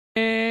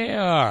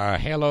Yeah,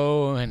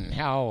 hello, and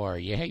how are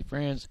you? Hey,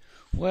 friends,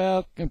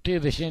 welcome to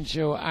the Shen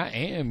Show. I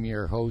am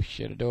your host,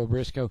 Shenandoah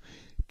Briscoe,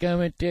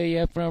 coming to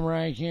you from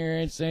right here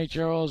in St.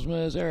 Charles,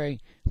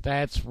 Missouri.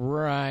 That's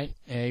right.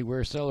 Hey,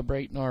 we're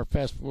celebrating our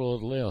Festival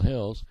of the Little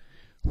Hills,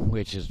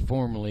 which is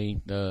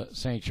formerly the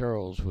St.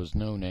 Charles was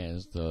known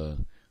as the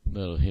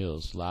Little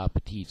Hills, La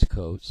Petite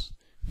Côte,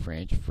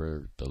 French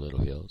for the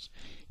Little Hills.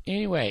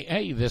 Anyway,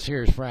 hey, this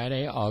here is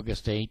Friday,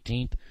 August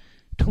 18th.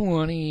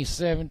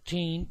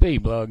 2017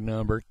 V-blog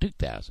number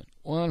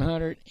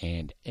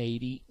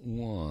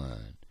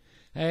 2181.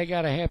 I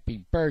got a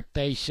happy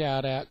birthday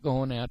shout out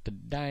going out to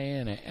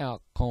Diana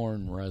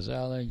Alcorn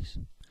Rosales.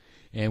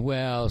 And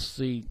well,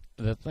 see,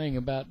 the thing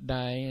about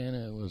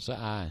Diana was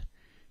I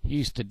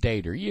used to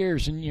date her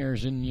years and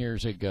years and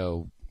years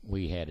ago.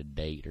 We had a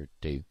date or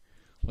two.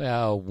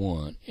 Well,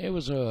 one. It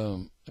was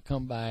I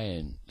come by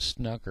and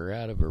snuck her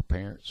out of her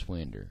parents'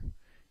 window.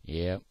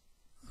 Yep.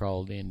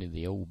 Crawled into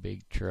the old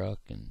big truck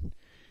and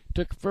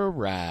took her for a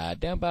ride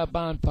down by a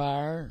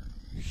bonfire.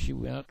 She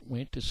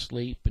went to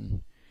sleep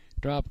and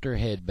dropped her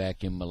head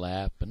back in my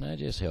lap, and I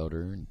just held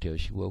her until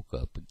she woke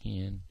up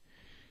again.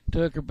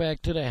 Took her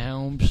back to the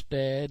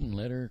homestead and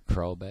let her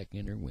crawl back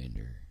in her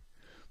window.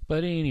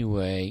 But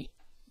anyway,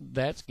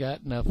 that's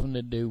got nothing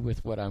to do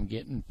with what I'm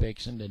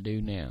fixing to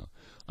do now.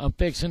 I'm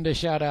fixing to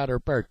shout out her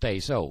birthday,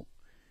 so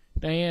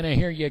Diana,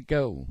 here you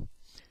go.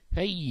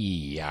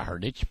 Hey, I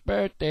heard it's your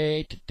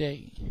birthday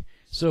today,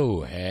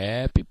 so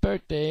happy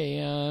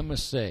birthday, I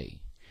must say.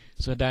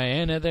 So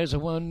Diana, there's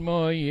one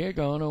more year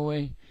gone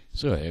away,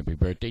 so happy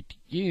birthday to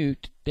you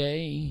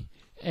today,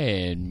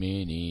 and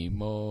many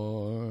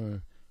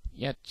more.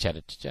 Ya cha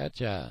cha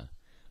cha.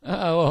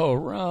 Oh,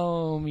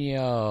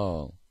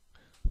 Romeo,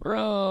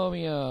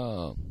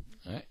 Romeo,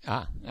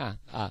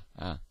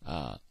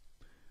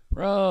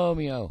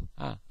 Romeo,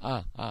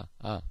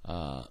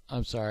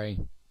 I'm sorry.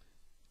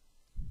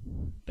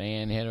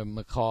 Dan had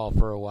a call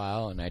for a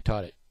while, and I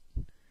taught it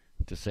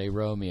to say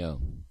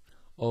Romeo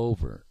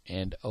over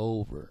and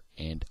over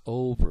and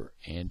over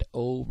and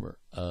over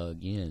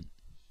again.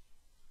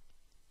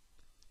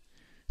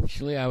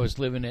 Actually, I was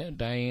living at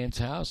Diane's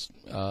house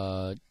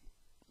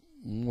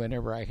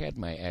whenever I had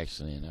my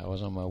accident. I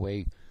was on my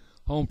way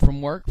home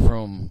from work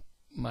from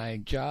my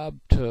job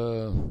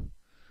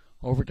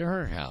over to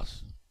her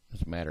house.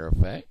 As a matter of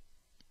fact,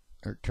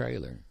 her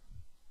trailer.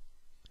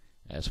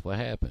 That's what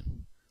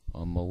happened.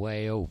 On my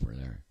way over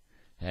there,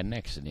 had an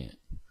accident.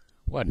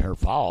 Wasn't her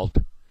fault.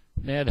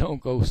 Now,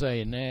 don't go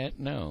saying that,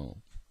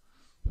 no.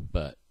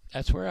 But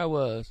that's where I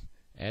was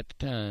at the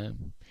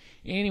time.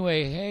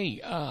 Anyway,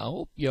 hey, I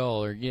hope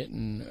y'all are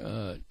getting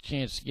a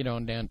chance to get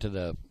on down to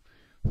the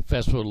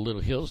Festival of the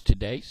Little Hills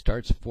today.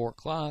 Starts at 4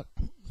 o'clock,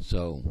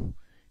 so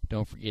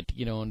don't forget to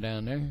get on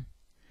down there.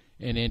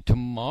 And then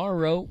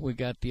tomorrow, we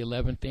got the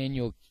 11th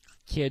Annual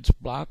Kids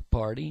Block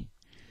Party.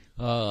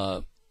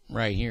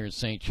 Right here in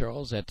St.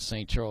 Charles at the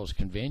St. Charles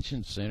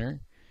Convention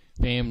Center.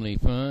 Family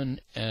fun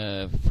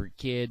for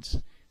kids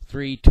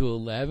 3 to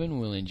 11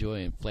 will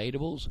enjoy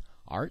inflatables,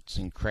 arts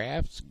and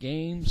crafts,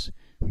 games,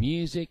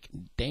 music,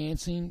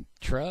 dancing,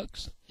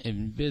 trucks,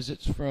 and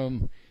visits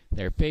from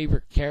their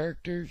favorite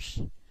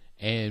characters,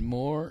 and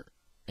more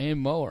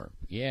and more.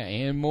 Yeah,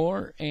 and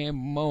more and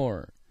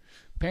more.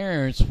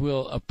 Parents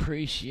will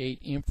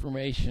appreciate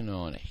information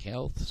on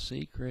health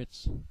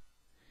secrets,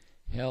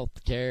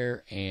 health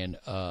care, and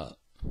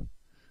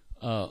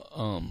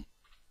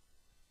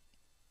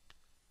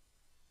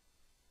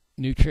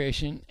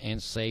nutrition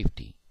and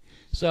safety.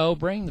 So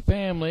bring the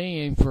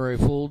family in for a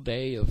full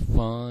day of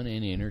fun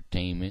and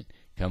entertainment.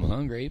 Come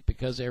hungry,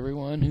 because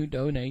everyone who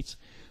donates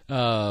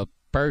a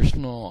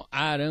personal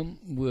item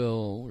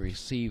will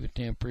receive a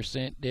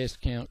 10%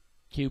 discount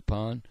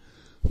coupon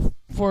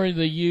for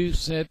the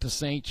use at the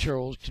St.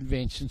 Charles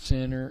Convention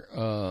Center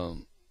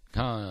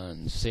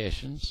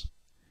concessions.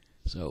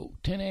 So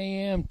 10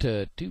 a.m.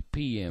 to 2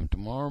 p.m.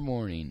 tomorrow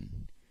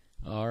morning.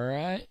 All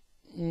right?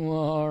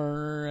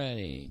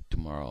 Alrighty.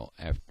 Tomorrow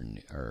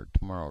afternoon, or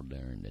tomorrow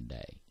during the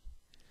day.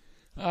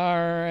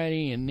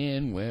 Alrighty, and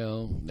then,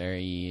 well, there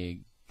you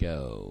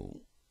go.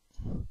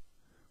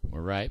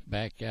 We're right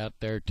back out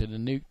there to the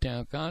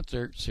Newtown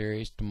Concert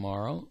Series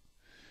tomorrow.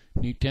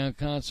 Newtown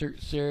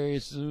Concert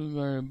Series is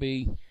going to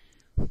be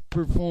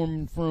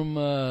performing from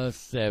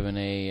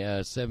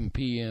 7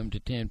 p.m. to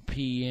 10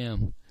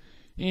 p.m.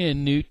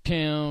 in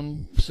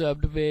Newtown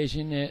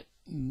subdivision at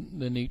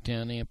the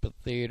Newtown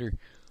Amphitheater,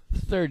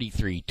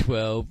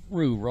 3312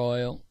 Rue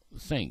Royal,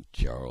 St.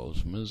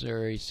 Charles,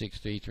 Missouri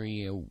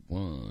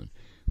 63301.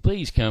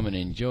 Please come and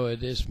enjoy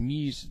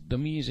the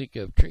music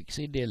of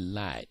Trixie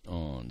Delight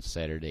on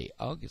Saturday,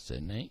 August the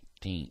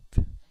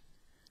 19th.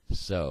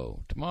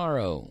 So,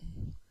 tomorrow,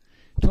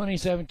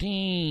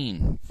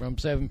 2017, from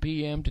 7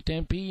 p.m. to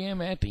 10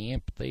 p.m. at the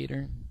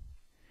amphitheater.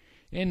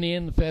 And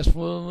then the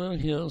Festival of the Little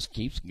Hills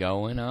keeps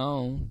going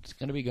on. It's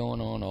going to be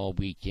going on all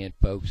weekend,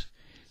 folks.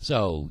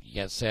 So, you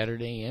got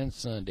Saturday and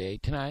Sunday.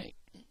 Tonight,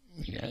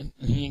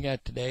 you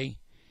got today,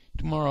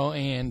 tomorrow,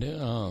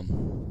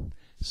 and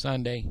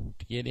Sunday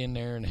to get in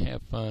there and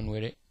have fun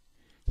with it.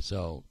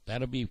 So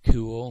that'll be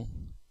cool.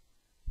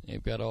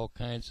 They've got all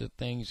kinds of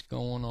things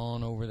going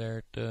on over there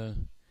at the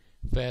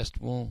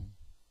festival.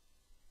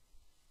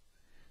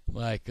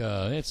 Like,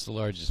 it's the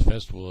largest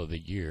festival of the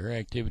year.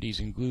 Activities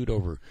include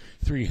over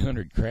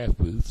 300 craft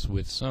booths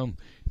with some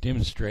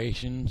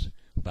demonstrations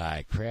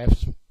by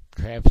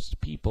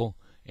craftspeople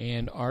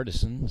and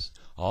artisans.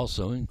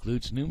 Also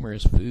includes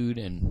numerous food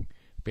and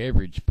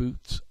beverage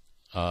booths,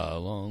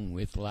 along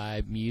with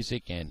live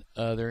music and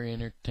other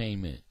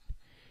entertainment.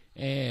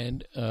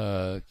 And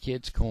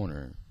Kids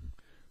Corner.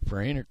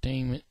 For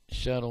entertainment,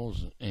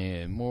 shuttles,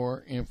 and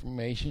more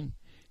information,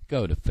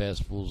 go to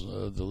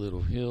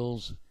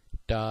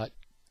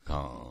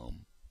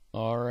festivalsofthelittlohills.com.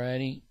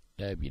 Alrighty,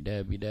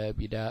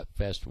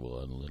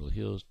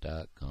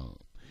 www.festivalofthelittlohills.com.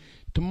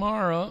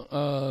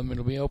 Tomorrow,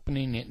 it'll be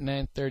opening at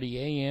 9:30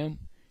 a.m.,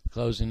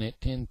 closing at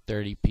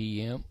 10:30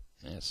 p.m.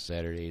 That's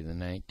Saturday the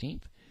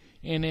 19th.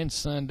 And then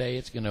Sunday,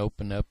 it's going to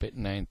open up at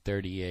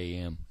 9:30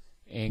 a.m.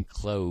 and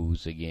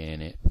close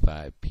again at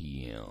 5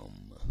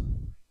 p.m.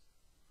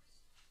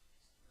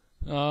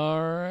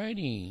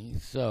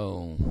 Alrighty,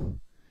 so,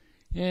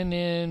 and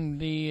then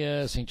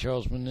the St.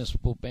 Charles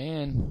Municipal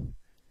Band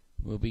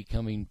will be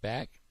coming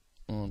back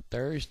on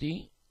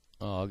Thursday,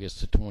 August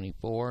the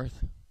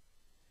 24th.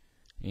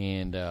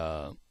 And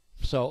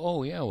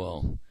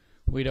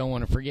we don't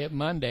want to forget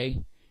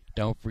Monday.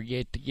 Don't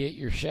forget to get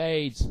your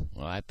shades.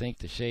 Well, I think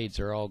the shades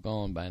are all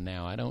gone by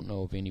now. I don't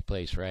know of any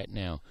place right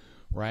now,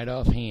 right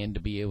offhand, to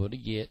be able to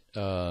get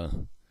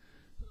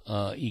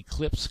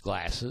eclipse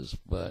glasses,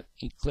 but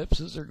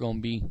eclipses are going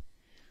to be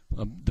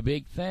the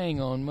big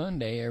thing on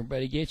Monday.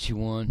 Everybody gets you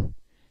one.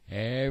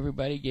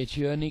 Everybody gets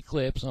you an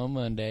eclipse on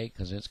Monday,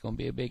 because it's going to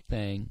be a big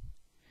thing.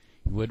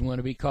 You wouldn't want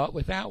to be caught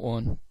without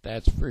one,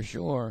 that's for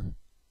sure.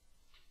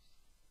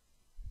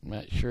 I'm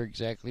not sure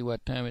exactly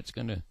what time it's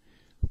going to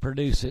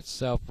produce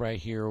itself right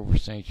here over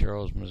St.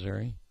 Charles,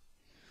 Missouri,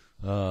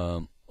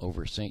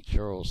 over St.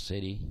 Charles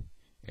City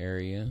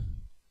area.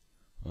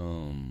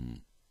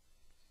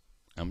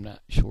 I'm not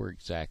sure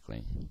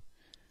exactly.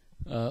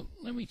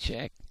 Let me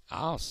check.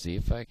 I'll see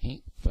if I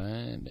can't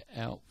find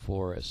out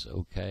for us,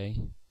 okay?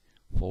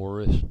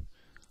 For us.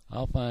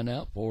 I'll find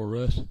out for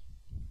us.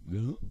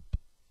 Yep.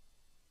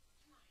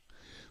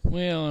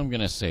 Well, I'm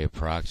going to say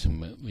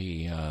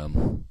approximately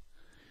 1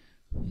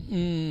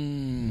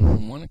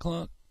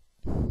 o'clock,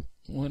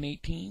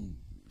 1:18,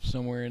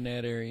 somewhere in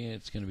that area.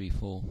 It's going to be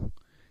full.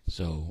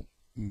 So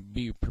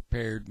be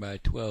prepared by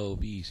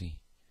 12 easy,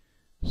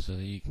 so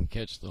that you can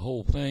catch the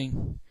whole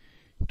thing.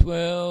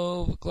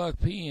 12 o'clock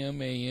p.m.,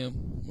 a.m.,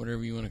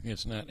 whatever you want to.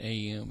 It's not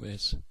a.m., but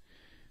it's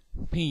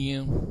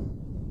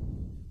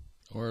p.m.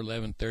 or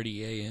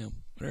 11:30 a.m.,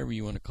 whatever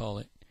you want to call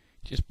it.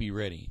 Just be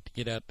ready to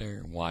get out there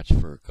and watch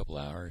for a couple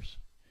hours.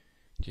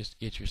 Just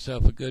get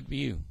yourself a good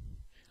view.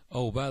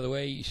 Oh, by the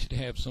way, you should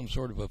have some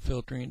sort of a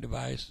filtering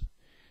device.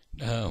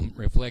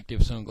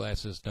 Reflective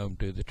sunglasses don't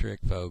do the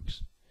trick,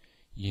 folks.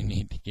 You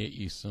need to get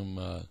you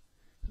some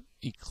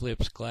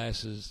eclipse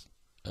glasses.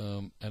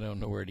 I don't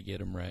know where to get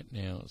them right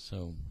now,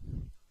 so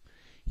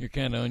you're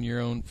kind of on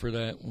your own for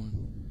that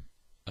one.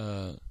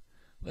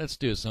 Let's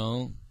do a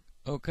song.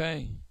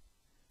 Okay.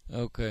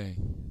 How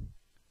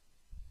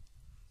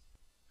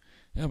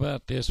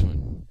about this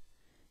one?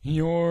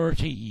 Your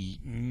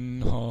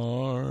cheating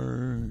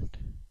heart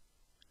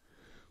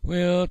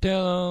will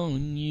tell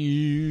on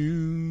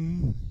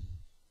you.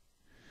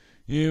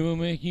 It will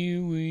make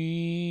you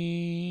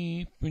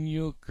weep, and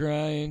you'll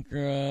cry and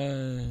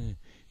cry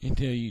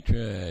until you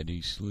try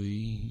to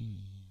sleep.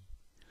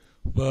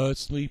 But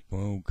sleep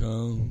won't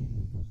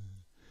come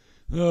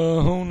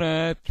the whole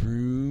night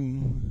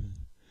through.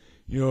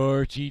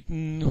 Your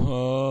cheating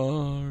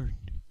heart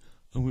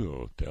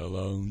will tell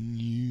on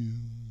you.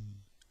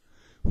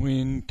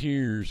 When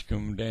tears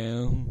come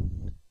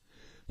down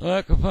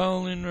like a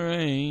falling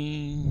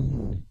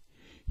rain,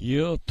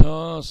 you'll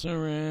toss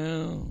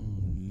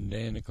around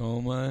and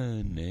call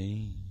my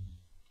name.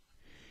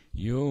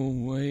 Your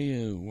way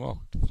to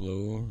walk the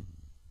floor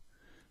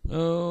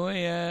the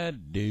way I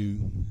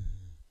do.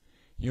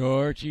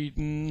 Your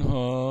cheating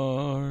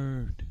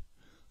heart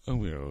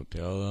will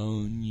tell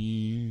on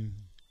you.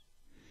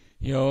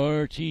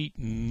 Your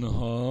cheating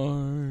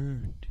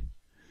heart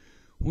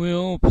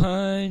will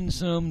pine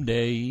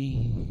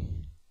someday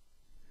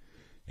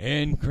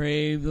and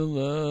crave the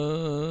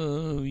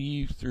love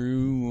you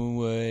threw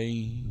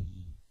away.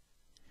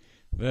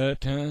 The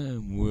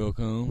time will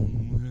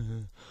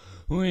come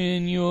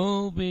when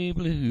you'll be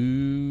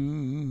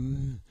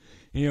blue.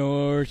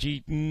 Your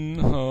cheating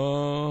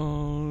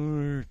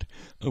heart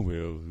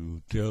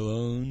will tell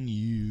on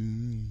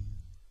you.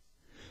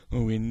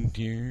 When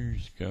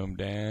tears come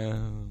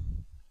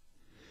down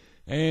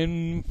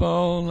and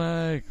fall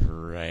like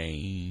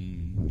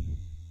rain,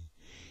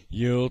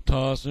 you'll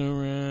toss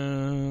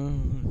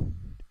around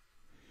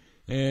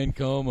and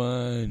call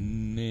my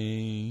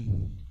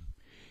name.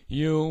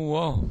 You'll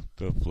walk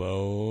the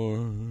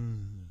floor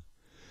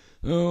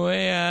the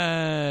way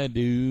I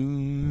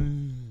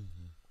do,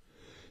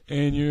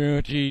 and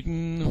your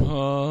cheating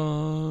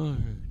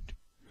heart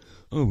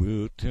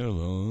will tell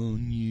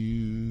on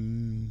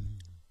you.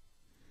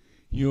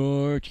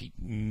 Your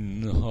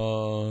cheating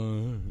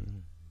heart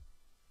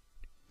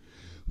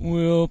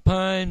will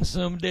pine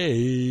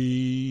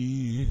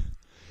someday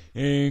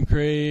and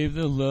crave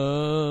the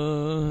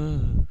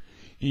love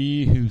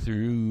you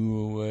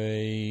threw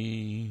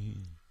away.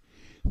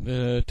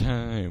 The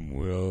time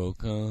will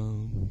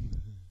come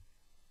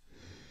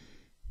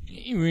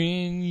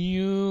when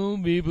you'll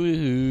be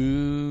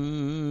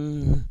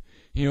blue.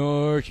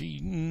 Your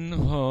cheating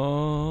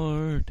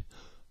heart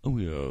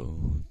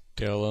will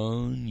tell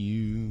on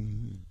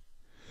you.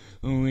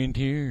 When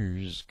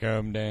tears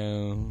come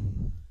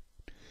down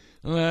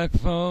like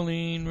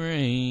falling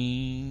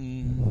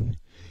rain,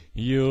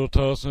 you'll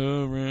toss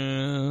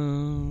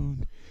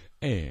around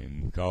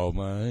and call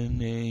my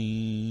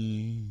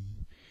name.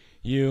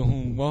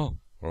 You'll walk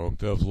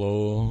the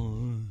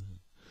floor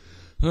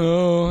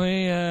the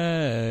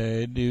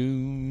way I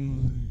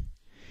do.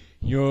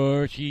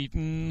 Your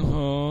cheating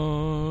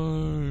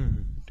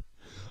heart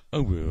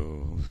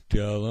will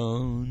tell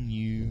on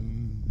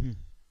you.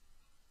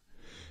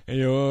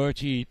 Your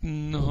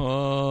cheating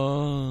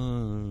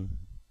heart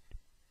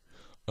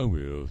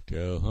will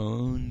tell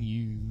on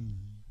you.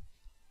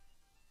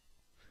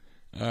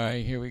 All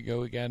right, here we go.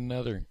 We got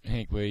another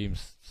Hank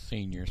Williams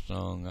Sr.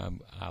 song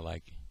I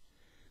like.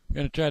 I'm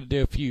going to try to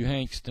do a few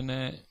Hanks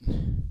tonight.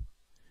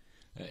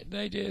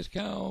 They just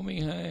call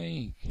me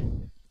Hank.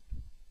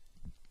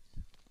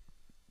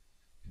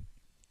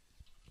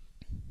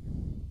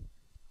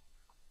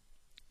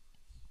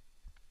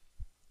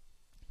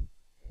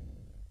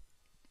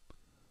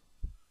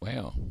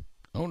 Well,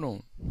 hold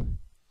on.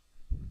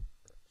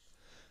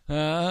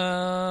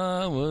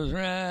 I was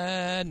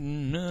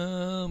riding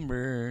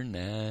number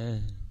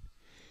 9,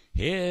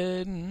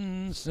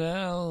 heading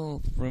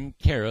south from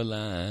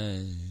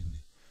Caroline.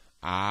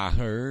 I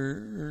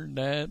heard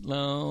that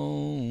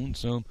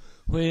lonesome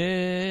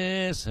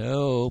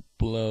whistle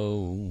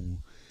blow.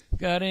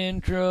 Got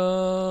in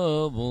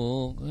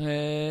trouble,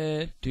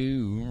 had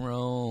to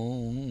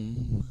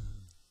roam.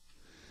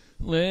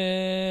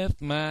 Left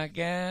my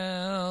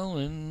gal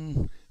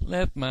and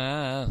left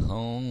my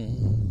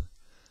home.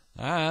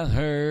 I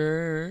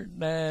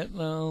heard that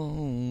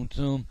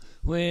lonesome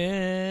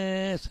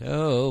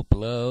whistle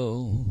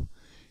blow.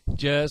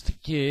 Just a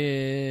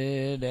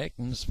kid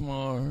acting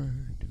smart.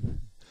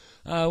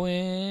 I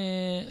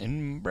went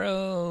and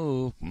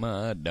broke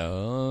my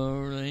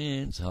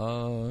darling's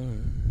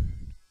heart.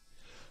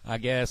 I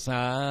guess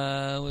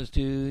I was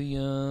too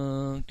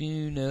young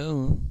to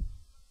know.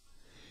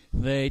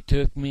 They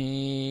took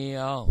me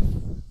off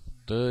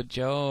the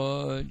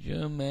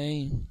Georgia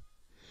main,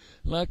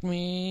 locked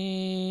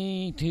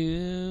me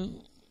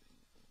to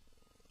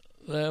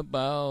the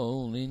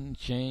ball and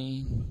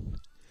chain.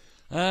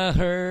 I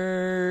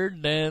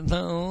heard that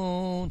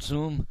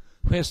lonesome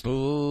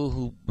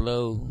whistle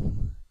blow.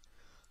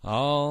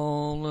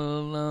 All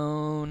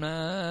alone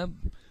I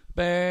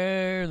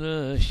bear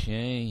the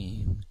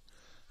shame.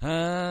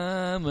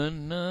 I'm a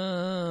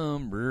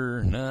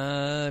number,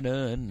 not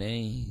a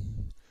name.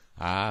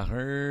 I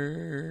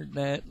heard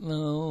that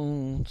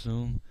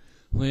lonesome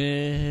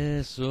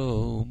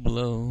whistle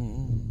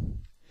blow,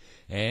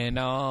 and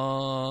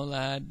all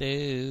I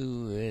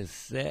do is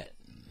sit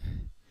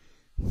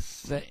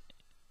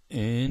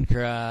and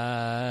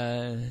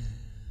cry.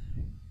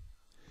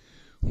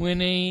 When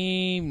the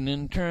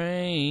evening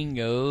train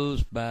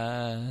goes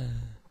by,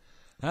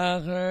 I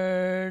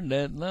heard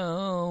that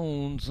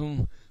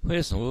lonesome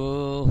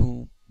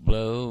whistle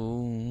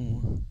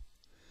blow.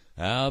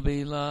 I'll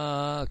be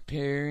locked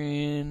here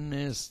in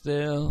this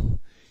cell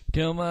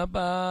till my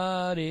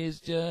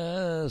body's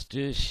just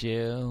a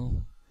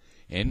shell,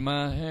 and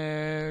my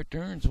hair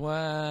turns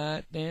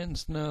white than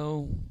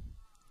snow.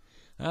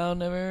 I'll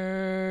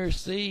never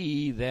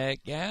see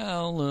that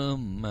gal of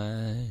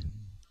mine.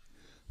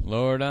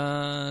 Lord,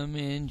 I'm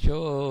in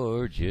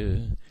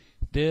Georgia,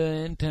 still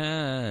in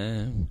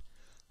time.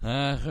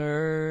 I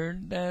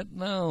heard that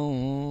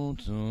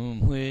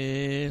lonesome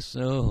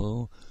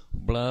whistle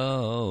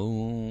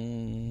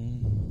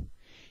blow.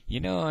 You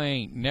know, I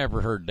ain't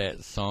never heard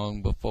that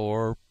song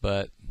before,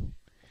 but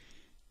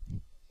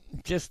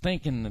just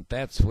thinking that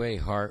that's the way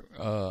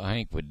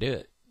Hank would do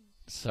it.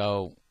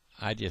 So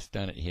I just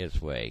done it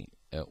his way,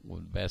 the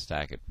best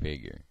I could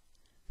figure.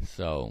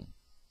 So,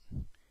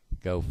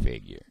 go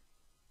figure.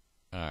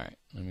 Alright,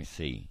 let me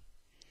see.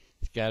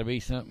 It's got to be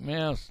something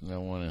else that I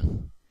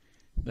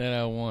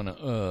want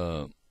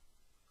to,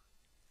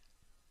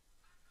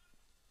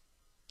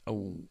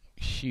 oh,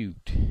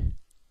 shoot.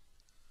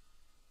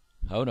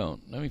 Hold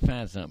on, let me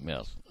find something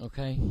else,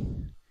 okay?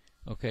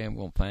 Okay, I'm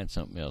going to find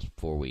something else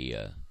before we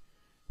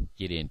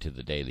get into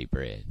the Daily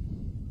Bread.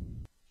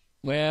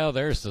 Well,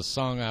 there's the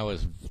song I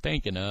was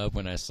thinking of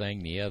when I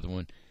sang the other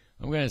one.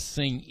 I'm going to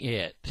sing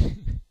it.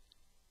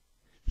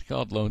 It's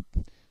called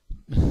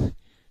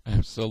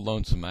I'm so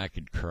lonesome I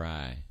could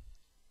cry.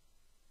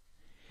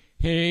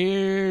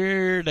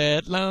 Hear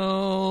that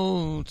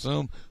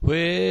lonesome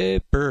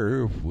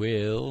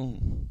whippoorwill.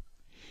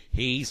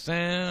 He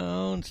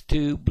sounds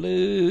too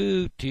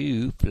blue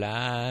to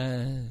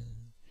fly.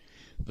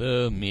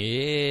 The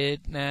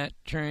midnight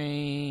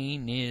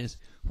train is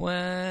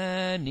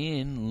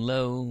whining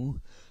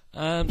low.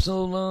 I'm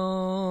so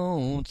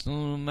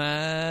lonesome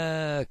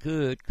I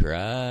could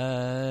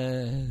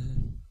cry.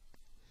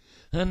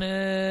 I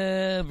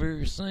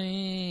never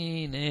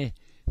seen a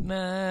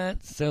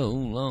night so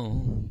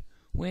long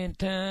when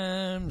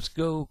times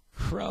go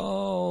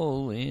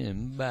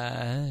crawling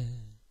by.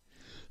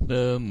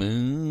 The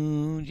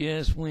moon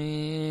just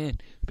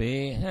went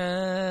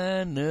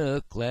behind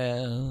the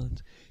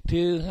clouds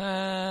to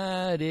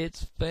hide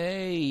its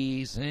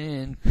face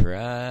and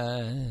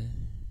cry.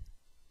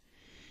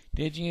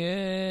 Did you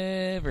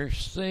ever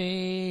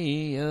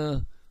see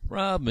a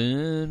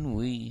robin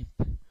weep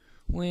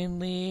when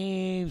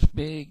leaves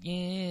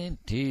begin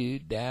to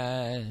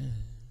die?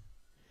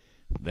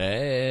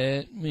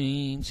 That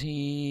means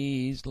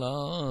he's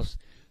lost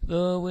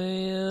the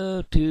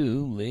will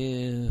to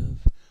live.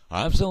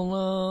 I'm so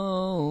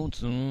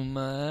lonesome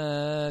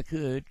I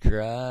could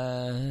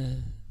cry.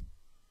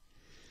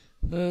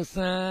 The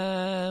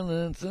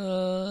silence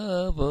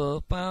of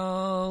a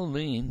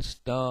falling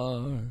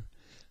star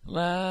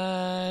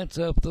lights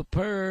up the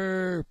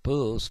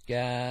purple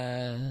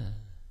sky.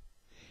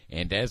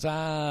 And as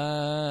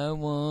I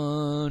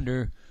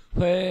wonder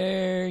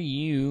where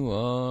you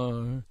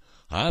are,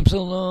 I'm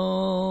so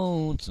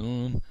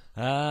lonesome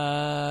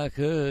I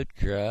could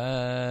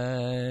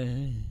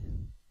cry.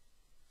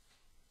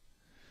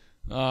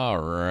 All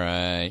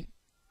right.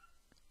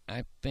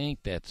 I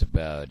think that's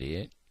about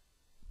it.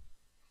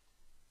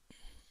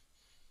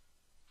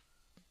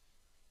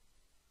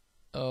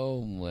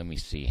 Oh, let me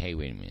see. Hey,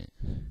 wait a minute.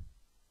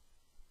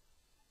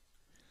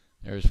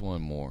 There's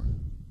one more.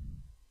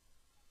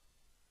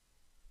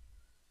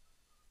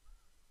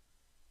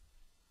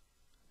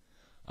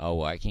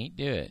 Oh, I can't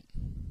do it.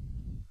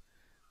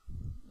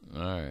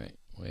 Alright,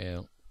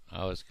 well,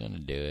 I was going to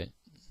do it.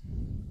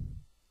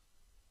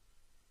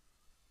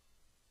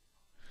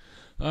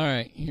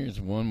 Alright,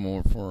 here's one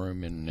more for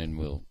him, and then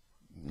we'll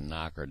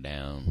knock her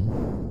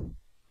down.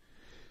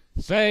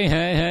 Say,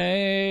 hey,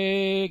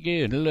 hey,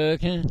 good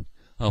looking.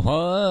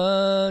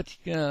 What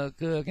you got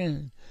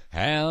cooking?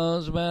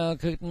 How's about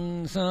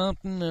cooking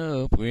something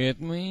up with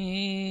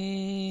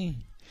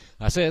me?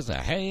 I says,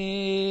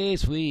 hey,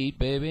 sweet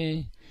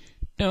baby,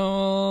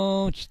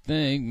 don't you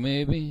think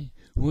maybe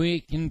we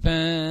can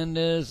find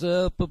us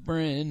up a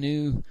brand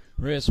new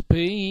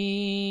recipe?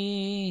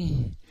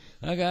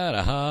 I got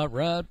a hot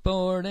rod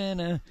board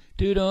and a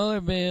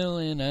 $2 bill,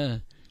 and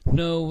I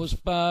know a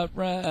spot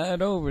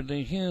right over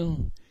the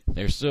hill.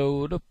 There's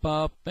soda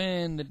pop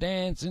and the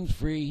dancing's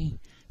free.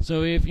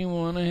 So if you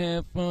want to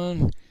have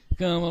fun,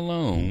 come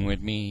along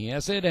with me. I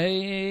said,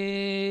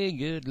 hey,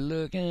 good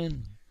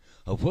looking,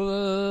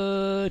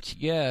 what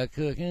you got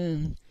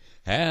cooking?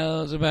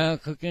 How's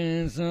about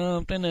cooking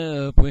something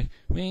up with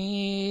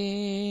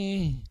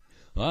me?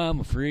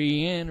 I'm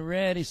free and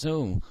ready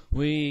so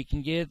we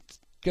can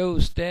go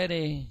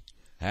steady.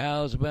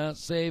 How's about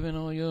saving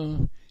all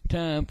your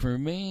time for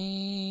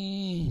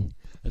me?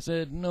 I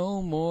said,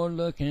 no more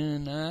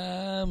looking,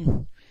 I've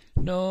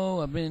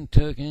been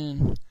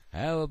tooken.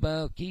 How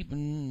about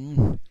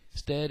keeping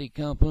steady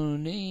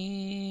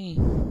company?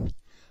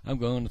 I'm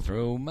going to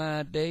throw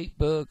my date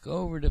book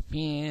over the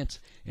fence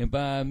and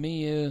buy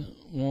me a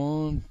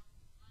one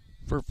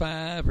for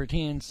 5 or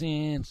 10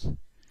 cents.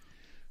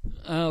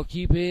 I'll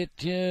keep it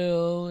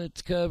till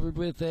it's covered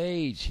with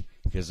age,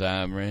 'cause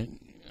I'm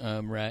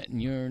writing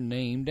your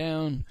name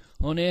down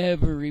on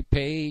every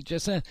page. I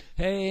said,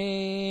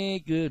 hey,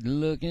 good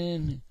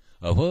looking,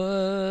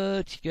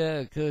 what you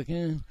got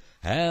cooking?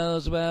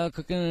 How's about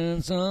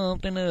cooking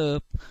something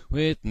up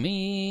with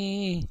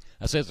me?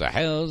 I said, so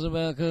how's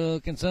about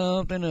cooking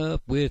something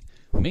up with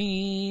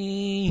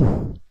me?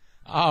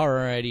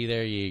 Alrighty,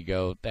 there you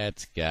go.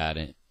 That's got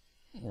it.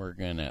 We're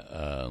gonna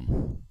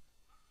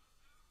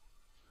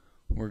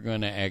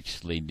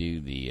actually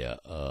do the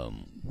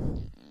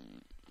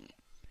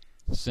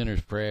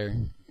sinner's prayer.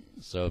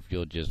 So if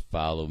you'll just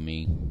follow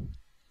me,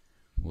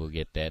 we'll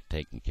get that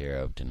taken care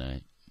of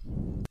tonight.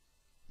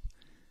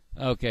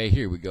 Okay,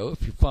 here we go.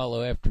 If you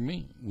follow after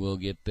me, we'll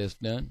get this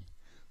done.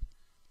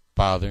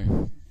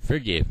 Father,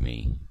 forgive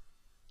me,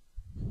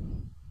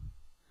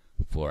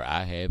 for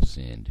I have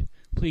sinned.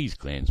 Please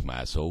cleanse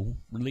my soul.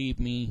 Relieve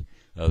me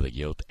of the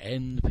guilt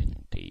and the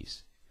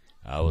penalties.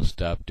 I will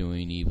stop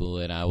doing evil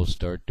and I will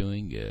start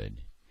doing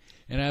good.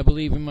 And I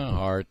believe in my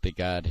heart that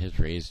God has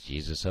raised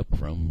Jesus up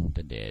from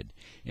the dead,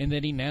 and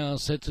that he now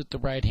sits at the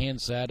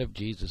right-hand side of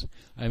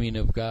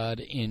of God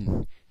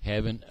in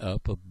heaven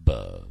up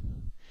above.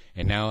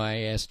 And now I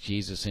ask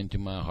Jesus into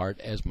my heart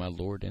as my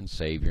Lord and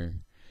Savior,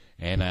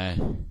 and I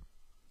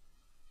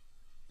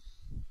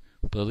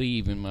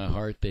believe in my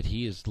heart that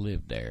he has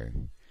lived there.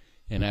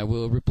 And I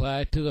will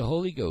reply to the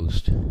Holy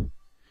Ghost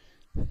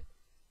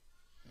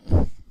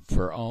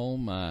for all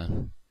my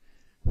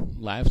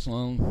life's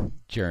long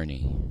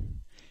journey.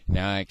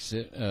 Now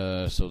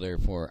so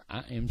therefore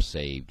I am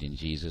saved in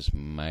Jesus'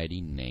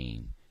 mighty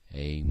name.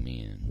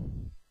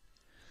 Amen.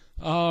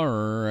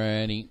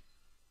 Alrighty.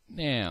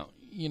 Now,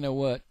 you know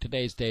what?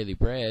 Today's daily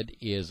bread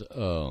is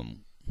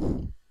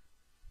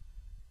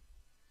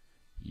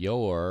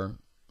you're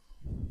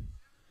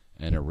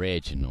an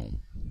original.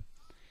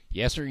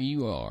 Yes, sir,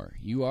 you are.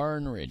 You are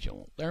an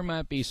original. There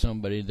might be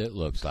somebody that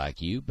looks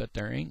like you, but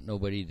there ain't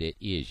nobody that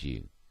is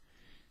you.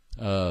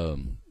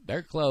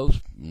 They're close,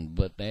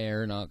 but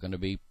they're not going to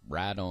be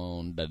right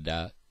on the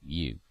dot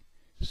you.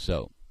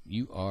 So,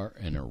 you are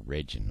an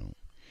original.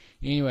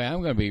 Anyway,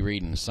 I'm going to be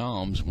reading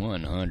Psalms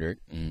 100,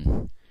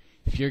 and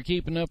if you're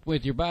keeping up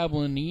with your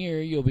Bible in the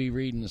year, you'll be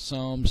reading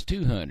Psalms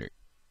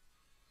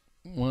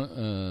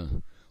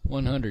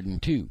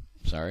 102.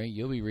 Sorry,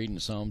 you'll be reading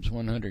Psalms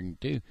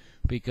 102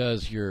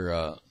 because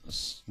your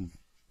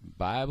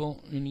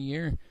Bible in the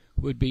year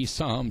would be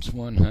Psalms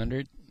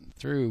 100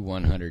 through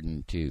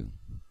 102.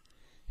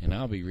 And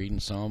I'll be reading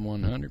Psalm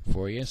 100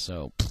 for you,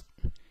 so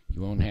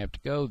you won't have to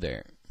go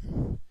there.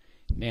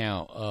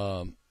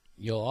 Now,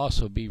 you'll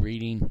also be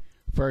reading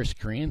 1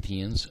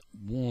 Corinthians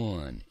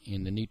 1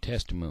 in the New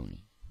Testament.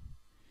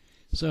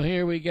 So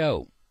here we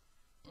go.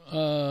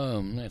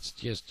 Let's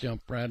just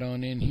jump right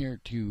on in here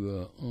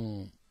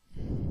to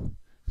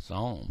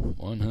Psalm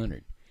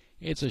 100.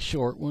 It's a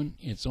short one.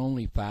 It's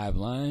only 5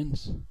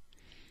 lines.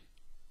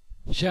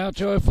 Shout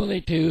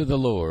joyfully to the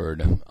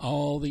Lord,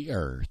 all the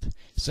earth.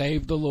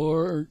 Serve the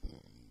Lord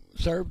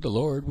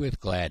with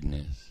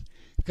gladness.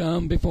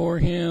 Come before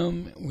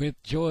him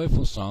with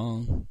joyful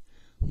song,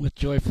 with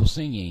joyful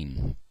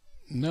singing.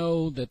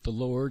 Know that the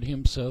Lord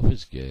himself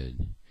is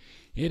good.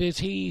 It is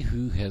he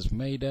who has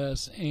made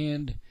us,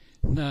 and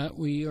not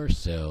we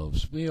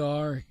ourselves. We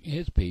are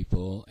his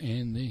people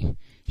and the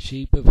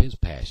sheep of his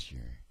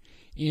pasture.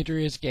 Enter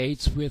his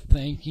gates with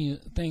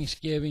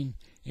thanksgiving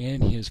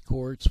and his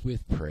courts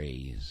with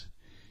praise.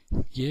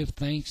 Give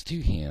thanks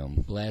to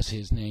him, bless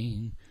his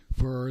name,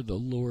 for the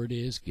Lord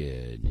is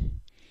good.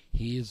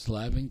 His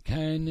loving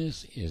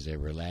kindness is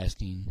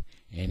everlasting,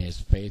 and his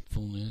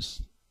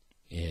faithfulness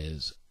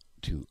is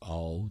to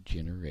all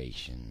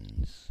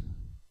generations.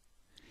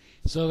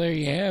 So there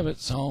you have it,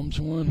 Psalms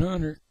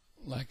 100.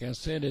 Like I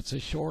said, it's a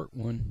short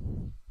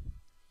one.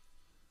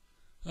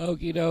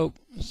 Okie doke.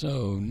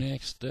 So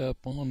next up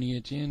on the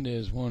agenda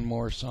is one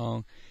more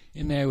song,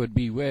 and that would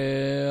be,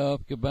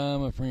 well, goodbye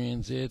my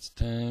friends, it's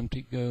time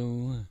to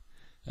go.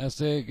 I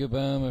said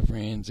goodbye my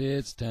friends,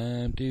 it's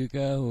time to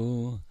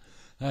go.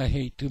 I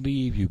hate to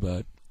leave you,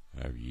 but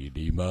I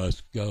really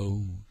must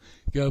go.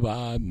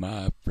 Goodbye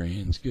my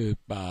friends,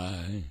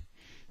 goodbye.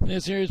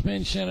 This here's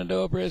been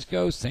Shenandoah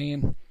Briscoe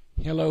saying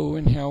hello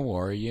and how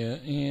are you?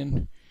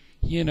 And,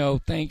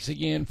 thanks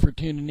again for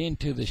tuning in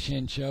to the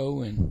Shen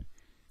Show. And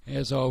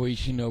as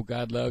always,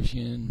 God loves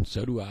you, and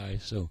so do I.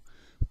 So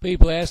be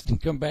blessed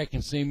and come back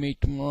and see me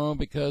tomorrow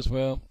because,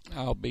 well,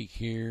 I'll be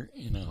here,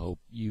 and I hope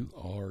you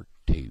are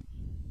too.